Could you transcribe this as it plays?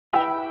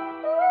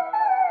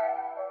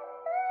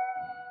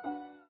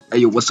Hey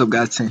yo, what's up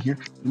guys, Tim here.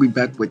 We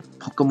back with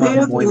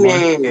Pokemon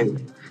Moemon.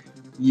 Man,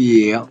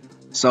 Yeah.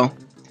 So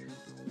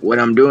what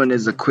I'm doing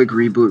is a quick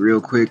reboot real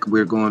quick.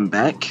 We're going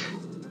back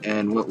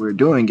and what we're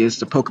doing is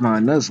the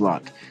Pokemon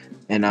Nuzlocke.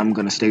 And I'm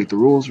gonna state the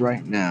rules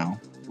right now.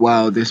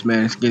 While this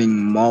man is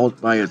getting mauled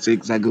by a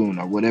Zigzagoon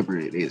or whatever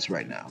it is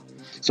right now.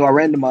 So I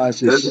randomized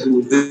that's this.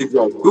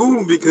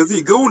 boom because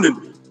he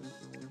gooning.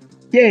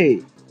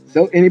 Yay!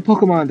 So any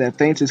Pokemon that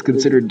faints is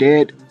considered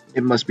dead.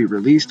 It must be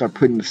released or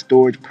put in the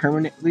storage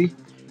permanently.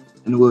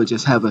 And we'll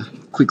just have a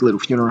quick little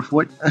funeral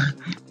for it.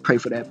 Pray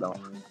for that though.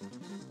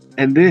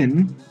 And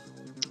then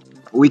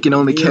we can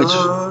only catch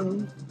Yeah.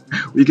 one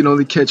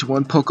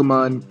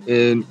Pokemon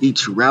in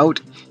each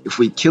route. If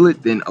we kill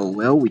it, then oh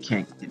well, we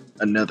can't get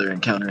another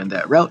encounter in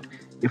that route.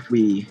 If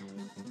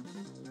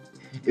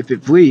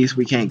it flees,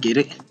 we can't get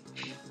it,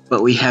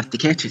 but we have to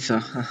catch it. So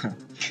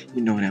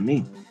you know what I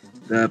mean.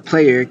 The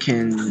player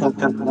can.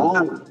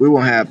 We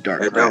won't have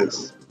dark I don't.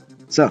 grass.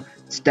 So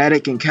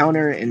static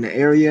encounter in the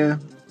area.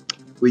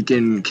 We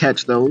can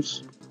catch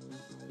those.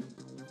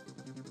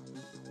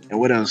 And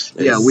what else?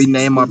 Yeah, we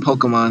name our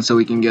Pokemon so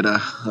we can get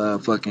a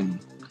fucking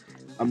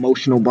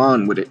emotional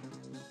bond with it.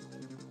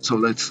 So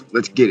let's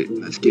get it.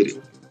 Let's get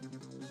it.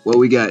 What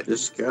we got?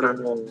 Just gotta.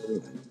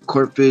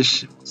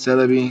 Corphish,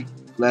 Celebi,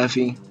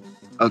 Laffy.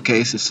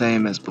 Okay, it's the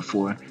same as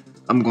before.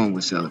 I'm going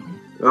with Celebi.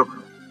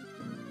 Oh,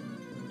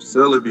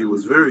 Celebi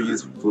was very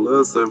useful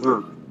last time,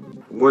 huh?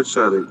 One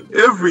shot at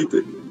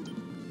everything.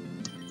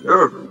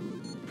 Oh,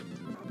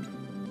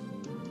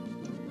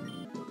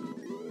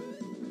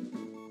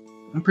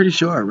 I'm pretty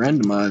sure I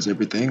randomized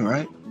everything,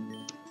 right?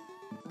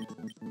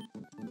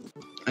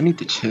 I need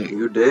to check.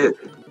 you're dead.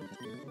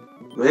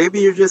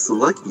 Maybe you're just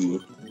lucky.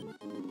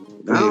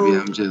 No, Maybe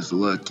I'm just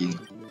lucky.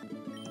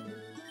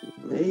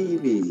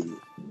 maybe.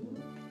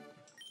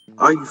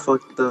 Are you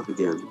fucked up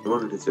again?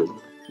 One of the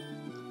two.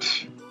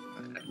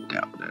 I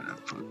doubt that I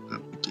fucked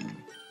up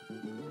again.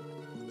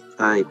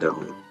 I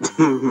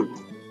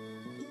don't.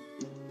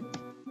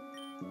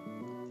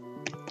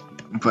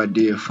 If I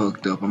did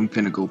fucked up, I'm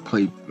finna go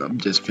play. I'm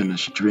just finna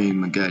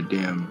stream a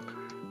goddamn.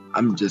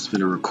 I'm just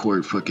finna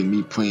record fucking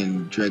me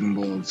playing Dragon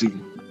Ball Z.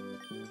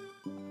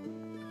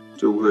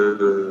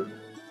 To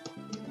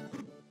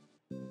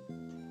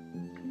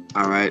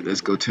Alright,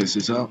 let's go test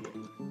this out.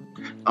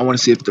 I wanna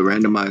see if the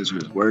randomizer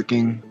is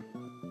working.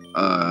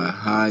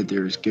 Hi,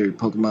 there's scary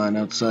Pokemon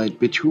outside.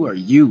 Bitch, who are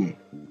you?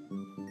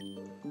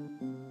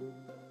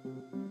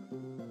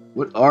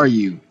 What are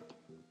you?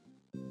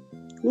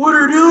 What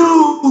are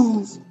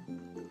those?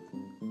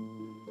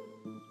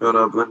 Hold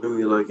up, let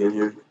me look in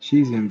here.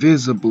 She's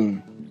invisible.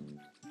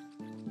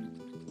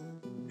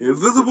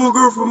 Invisible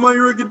girl from My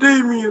Hero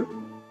Academia.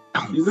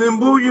 She's in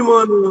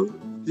Moemon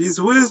now. She's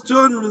with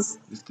genres.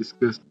 It's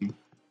disgusting.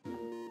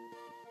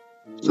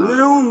 So,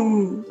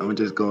 I'm gonna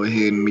just go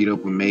ahead and meet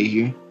up with May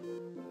here.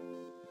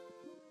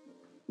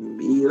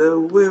 Meet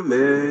up with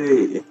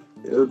me,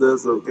 if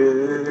that's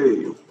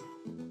okay.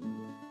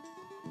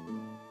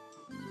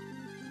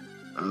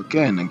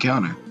 Okay, an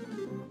encounter.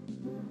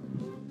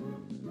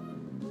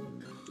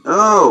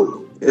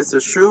 Oh, it's a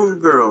Shroom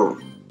girl.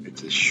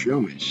 It's a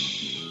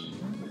Shroomish.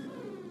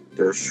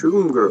 The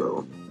Shroom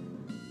girl.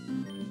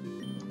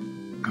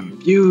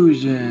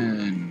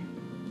 Confusion.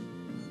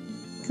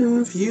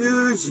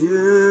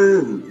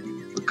 Confusion.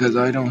 Because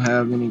I don't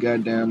have any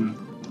goddamn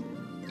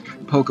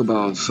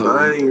Pokeballs.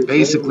 So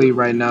basically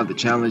right now the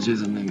challenge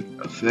isn't in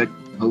effect,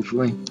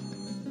 hopefully.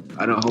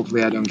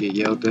 Hopefully I don't get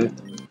yelled at.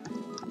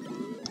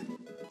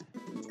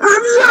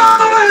 I'm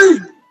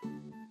yelling!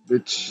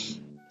 Which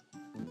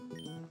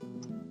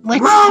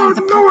Let's see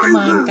the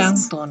Pokemon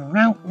count on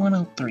Route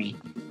 103.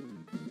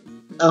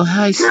 Oh,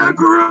 hi, sir.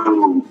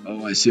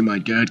 oh, I see my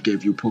dad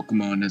gave you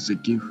Pokemon as a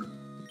gift.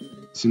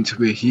 Since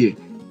we're here,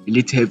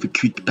 let's have a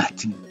quick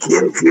battle.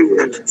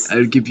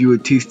 I'll give you a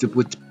taste of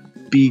what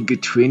being a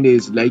trainer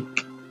is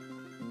like.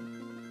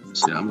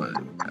 So I'm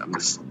gonna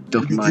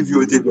stuff my. Give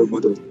you a tip,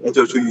 brother. I'll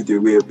just show you the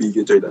way of being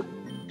a trainer.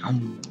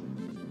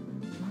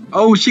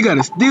 Oh, she got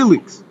a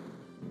Steelix.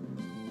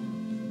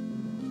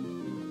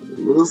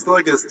 Looks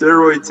like a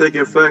steroid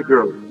taking fat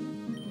girl.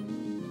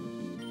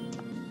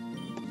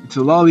 It's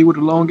a lolly with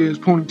a long ass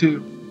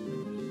ponytail.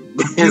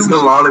 It's a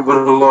lolly with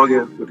a long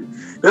ass booty.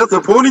 That's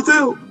a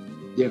ponytail?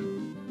 Yeah.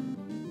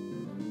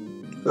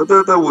 I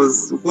thought that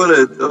was one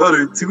of the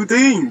other two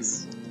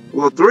things.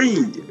 Well, three,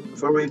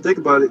 if I really think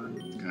about it.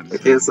 I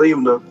can't say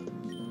them though.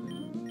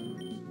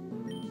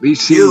 We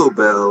see. Kill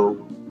Bell.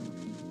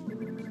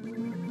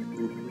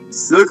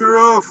 Suck her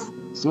off.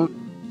 Suck.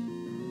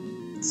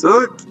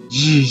 Suck.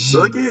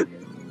 Suck it.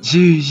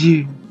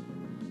 GG.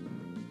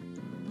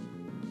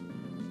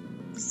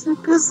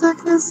 Sucker,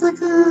 sucker,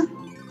 sucker.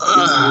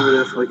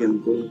 That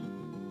fucking thing.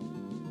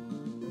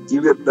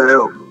 You get the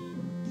help.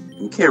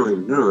 You can't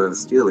really do that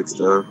Steelix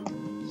stuff.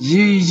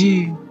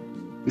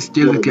 GG. The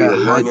Steelix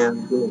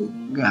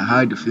got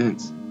high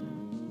defense.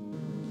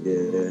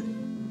 Yeah.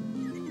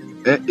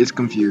 It's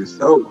confused.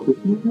 Oh.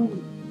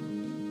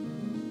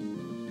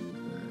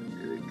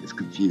 It's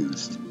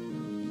confused.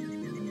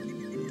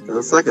 It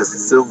looks like a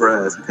silver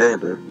ass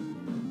panda.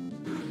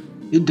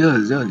 It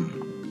does, doesn't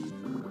it?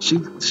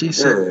 She's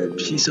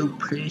Yeah. so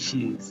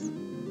precious.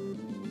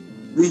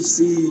 Leech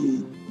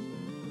seed.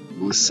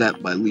 Was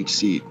sapped by leech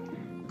seed.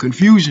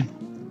 Confusion.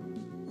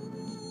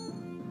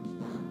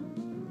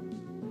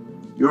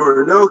 You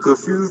are now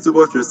confused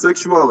about your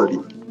sexuality.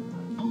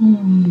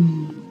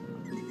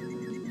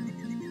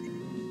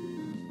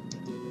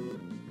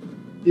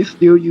 You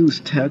still use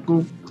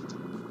tackle?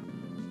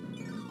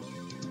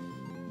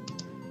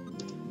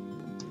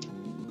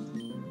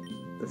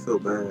 I feel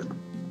bad.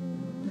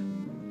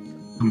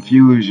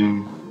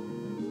 Confusion.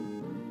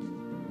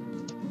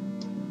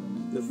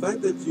 The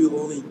fact that you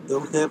only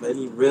don't have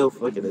any real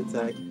fucking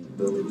attack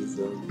abilities,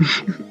 though.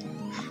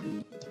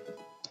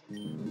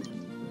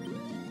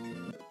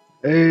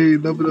 Hey,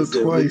 leveled You up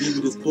said we give you twice.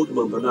 this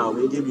Pokemon, but now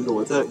we ain't give you no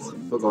attacks.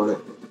 Fuck all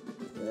that.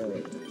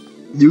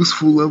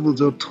 Useful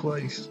levels up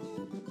twice.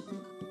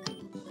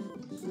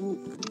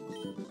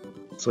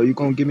 So you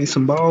gonna give me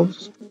some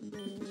balls?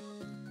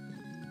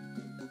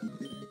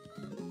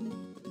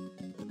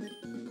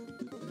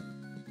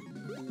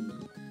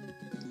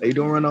 Are you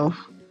doing run off?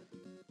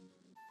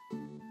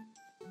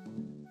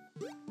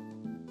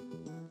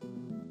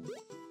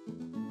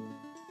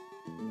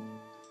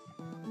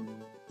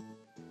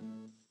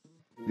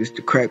 This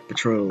the crack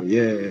patrol,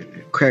 yeah.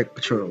 Crack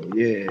patrol,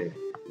 yeah.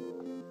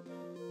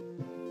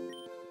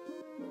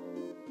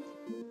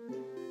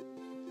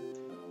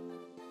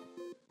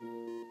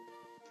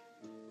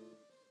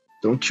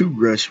 Don't you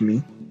rush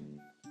me.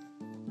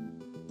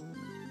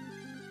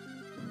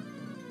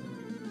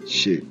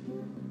 Shit.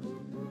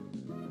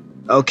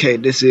 Okay,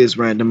 this is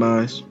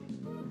randomized.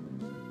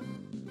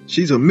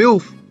 She's a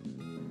MILF.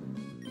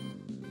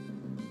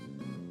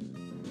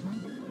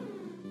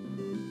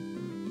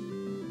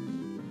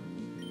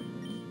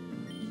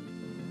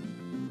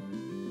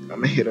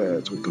 I'ma hit her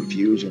ass with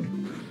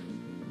confusion.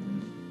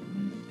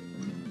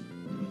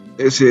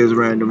 This is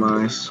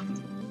randomized.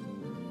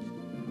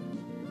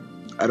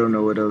 I don't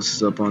know what else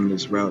is up on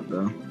this route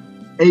though.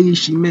 Hey,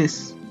 she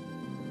missed.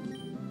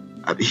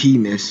 He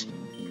missed.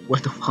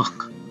 What the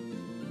fuck?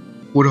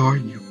 What are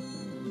you?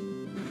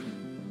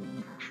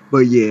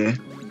 But yeah,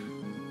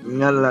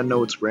 now that I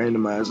know it's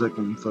randomized, I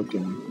can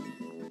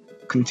fucking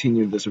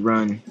continue this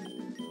run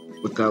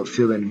without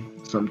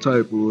feeling some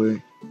type of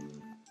way.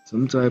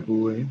 Some type of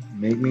way.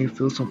 Make me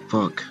feel some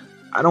fuck.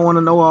 I don't want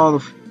to know all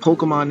the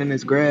Pokemon in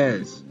this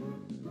grass.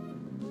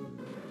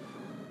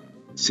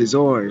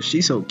 Scizor,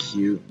 she's so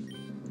cute.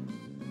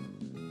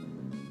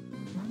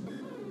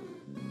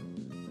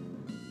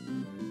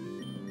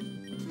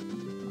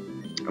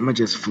 I'ma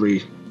just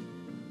flee.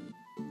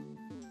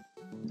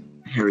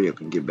 Hurry up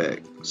and get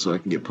back so I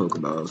can get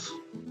Pokeballs.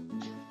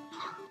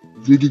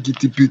 Ziggy get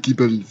the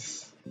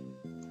Pokeballs.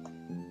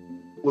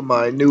 With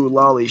my new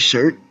lolly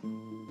shirt.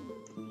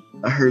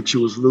 I heard she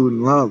was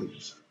looting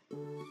lollies.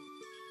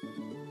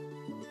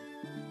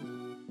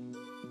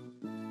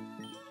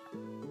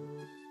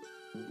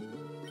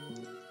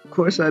 Of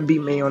course I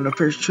beat me on the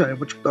first try.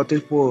 What you thought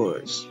this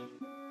was?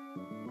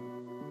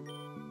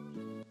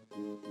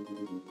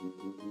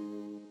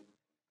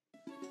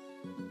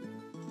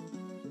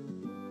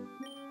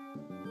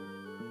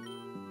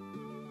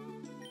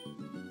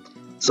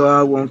 So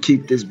I won't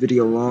keep this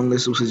video long.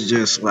 This was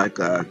just like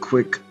a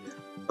quick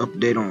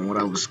update on what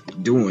I was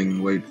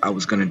doing, what I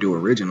was gonna do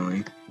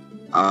originally.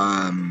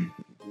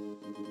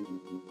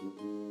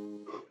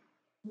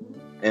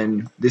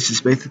 And this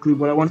is basically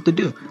what I wanted to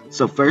do.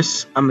 So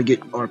first, I'm gonna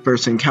get our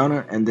first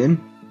encounter, and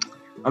then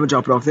I'm gonna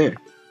drop it off there,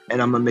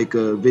 and I'm gonna make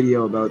a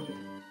video about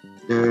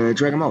the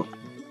Dragon Ball,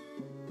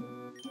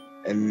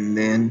 and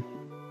then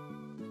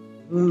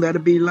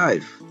that'll be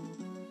life.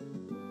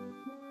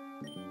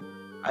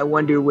 I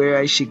wonder where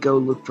I should go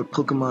look for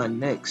Pokemon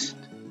next.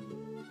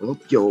 Well,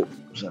 yo,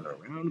 it's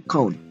around the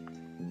corner.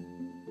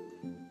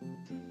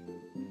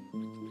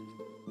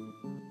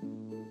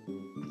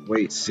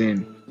 Wait,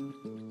 Sin.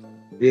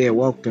 Yeah,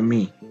 walk to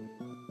me.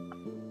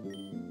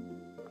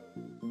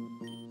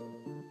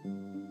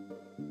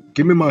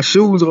 Give me my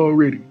shoes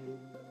already.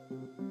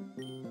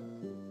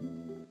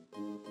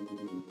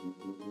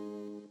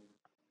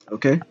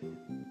 Okay.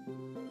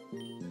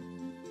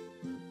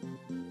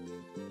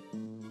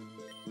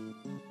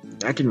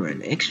 I can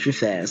run extra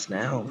fast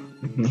now.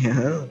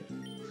 Yeah.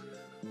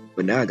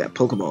 But now I got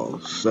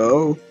Pokeballs,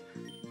 so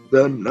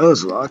the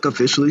Nuzlocke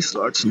officially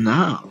starts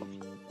now.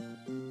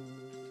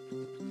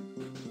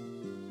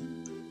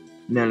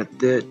 Now that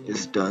that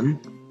is done,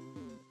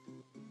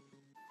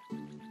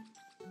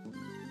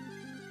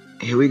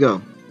 here we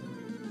go.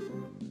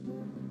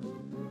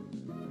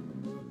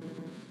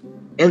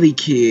 Ellie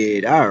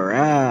Kid,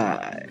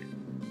 alright.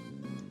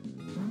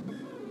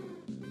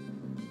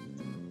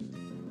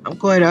 I'm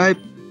quite hype.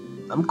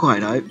 I'm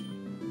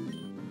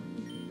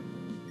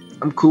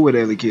cool with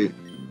Ellie Kid.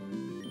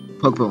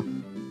 Pokeball.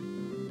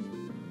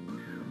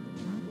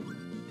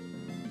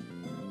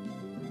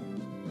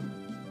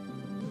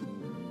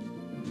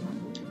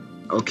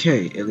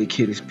 Okay, Ellie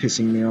Kid is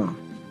pissing me off.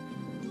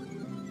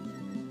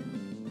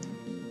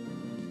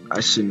 I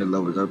shouldn't have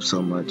leveled up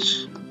so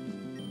much.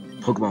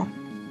 Pokemon.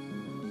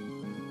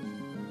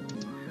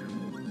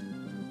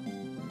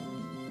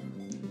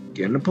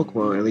 Get in the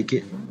Pokeball, Ellie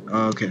Kit.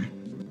 Okay.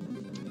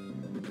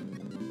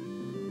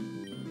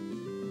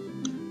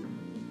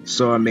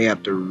 So I may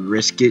have to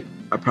risk it.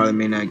 I probably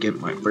may not get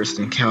my first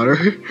encounter,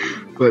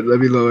 but let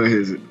me lower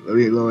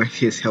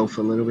his health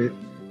a little bit.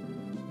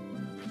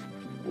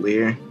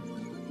 Lear,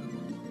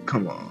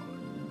 come on.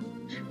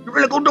 You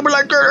really gonna do me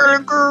like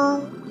that,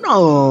 girl?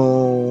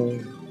 No.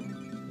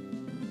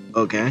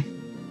 Okay.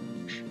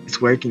 It's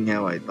working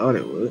how I thought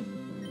it would.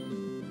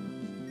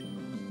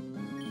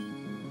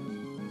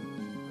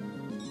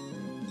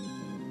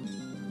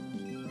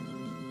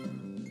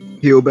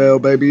 Heal bell,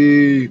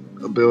 baby.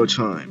 A bell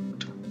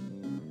chimed.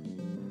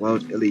 Well,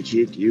 Ellie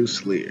Kid,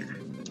 use Lear.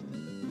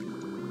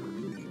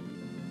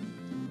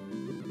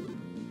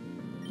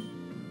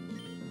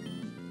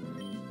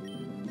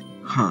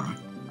 Huh.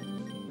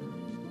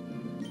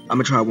 I'm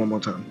gonna try one more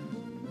time.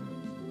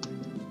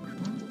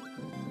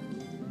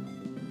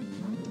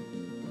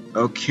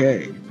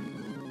 Okay.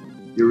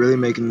 You're really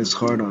making this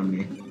hard on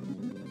me.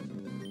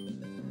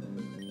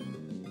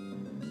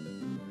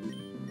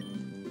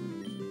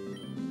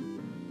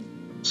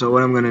 So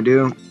what I'm gonna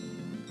do,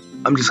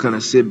 I'm just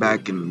gonna sit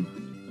back and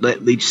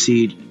let Leech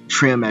Seed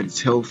trim at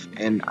its health,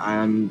 and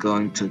I'm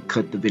going to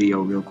cut the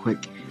video real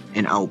quick,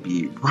 and I'll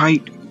be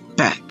right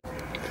back.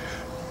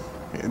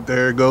 And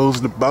there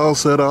goes the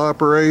boss of the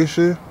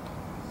operation,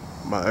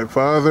 my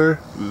father,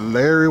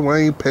 Larry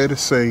Wayne Petty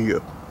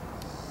Sr.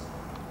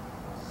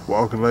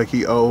 Walking like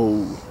he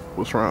old.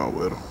 What's wrong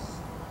with him?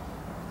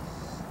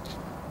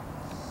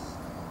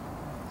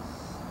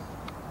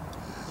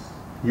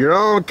 You're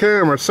on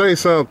camera, say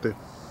something.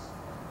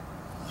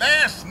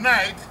 Last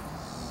night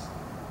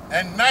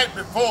and night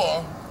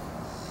before,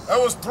 there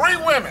was 3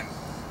 women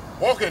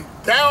walking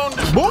down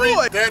the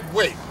street that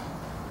way.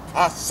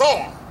 I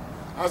saw them.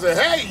 I said,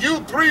 hey, you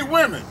 3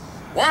 women,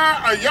 why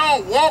are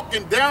y'all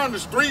walking down the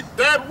street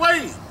that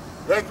way?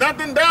 There's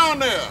nothing down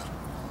there.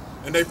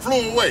 And they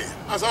flew away.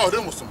 I said, oh,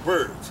 them was some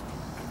birds.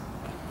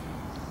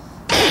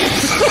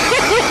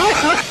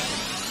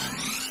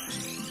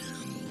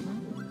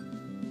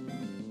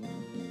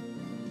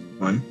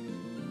 One,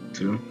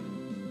 2,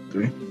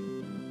 3.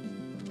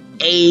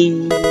 Hey!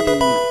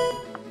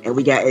 And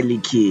we got Ellie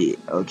Kid,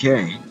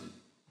 okay.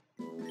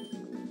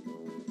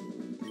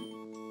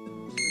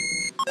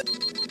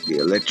 The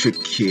Electric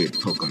Kid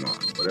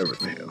Pokemon, whatever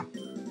the hell.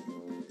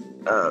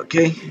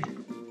 Okay.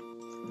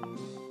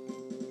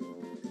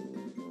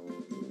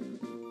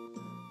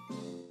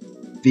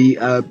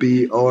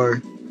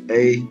 VIBRATOR.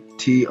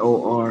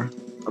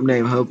 I'm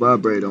named Hub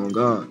Vibrate on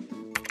God.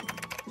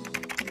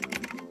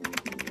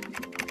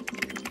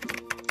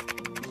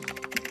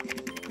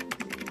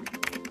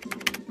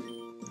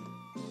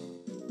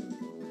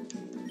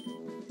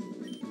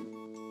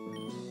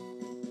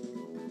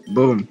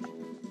 Boom.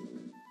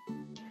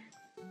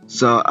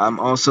 So I'm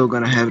also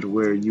gonna have it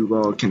where you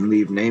all can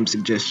leave name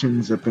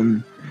suggestions up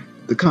in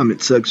the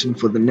comment section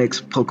for the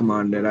next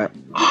Pokemon that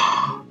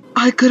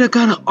I could have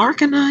got an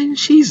Arcanine.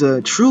 She's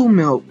a true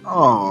milk.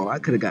 Oh, I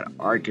could have got an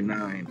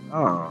Arcanine.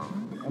 Oh,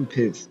 I'm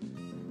pissed.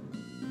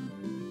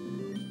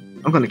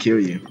 I'm gonna kill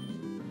you.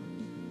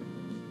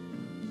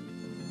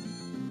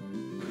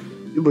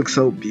 You look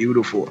so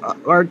beautiful.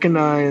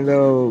 Arcanine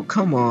though,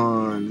 come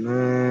on,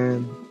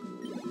 man.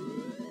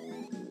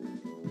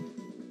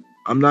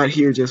 I'm not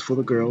here just for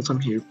the girls.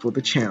 I'm here for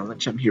the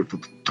challenge. I'm here for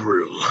the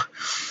thrill.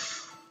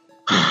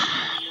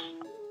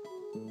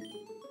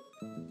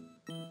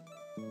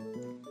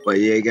 But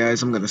yeah,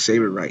 guys, I'm gonna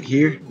save it right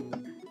here.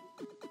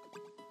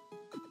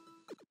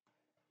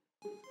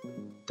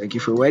 Thank you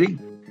for waiting.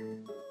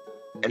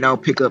 And I'll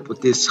pick up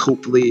with this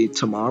hopefully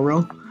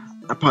tomorrow.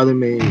 I probably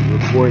may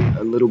record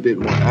a little bit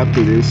more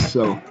after this,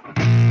 so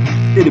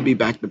it'll be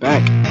back to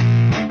back.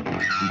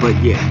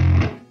 But yeah.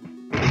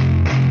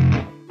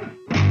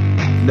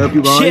 Love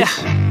you guys.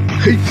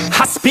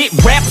 I spit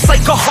raps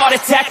like a heart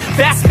attack,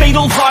 fast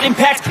fatal heart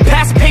impact,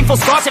 past painful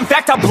scars. In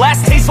fact, I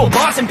blast tasteful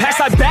bars and pass.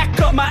 I back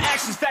up my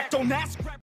actions, fact don't ask.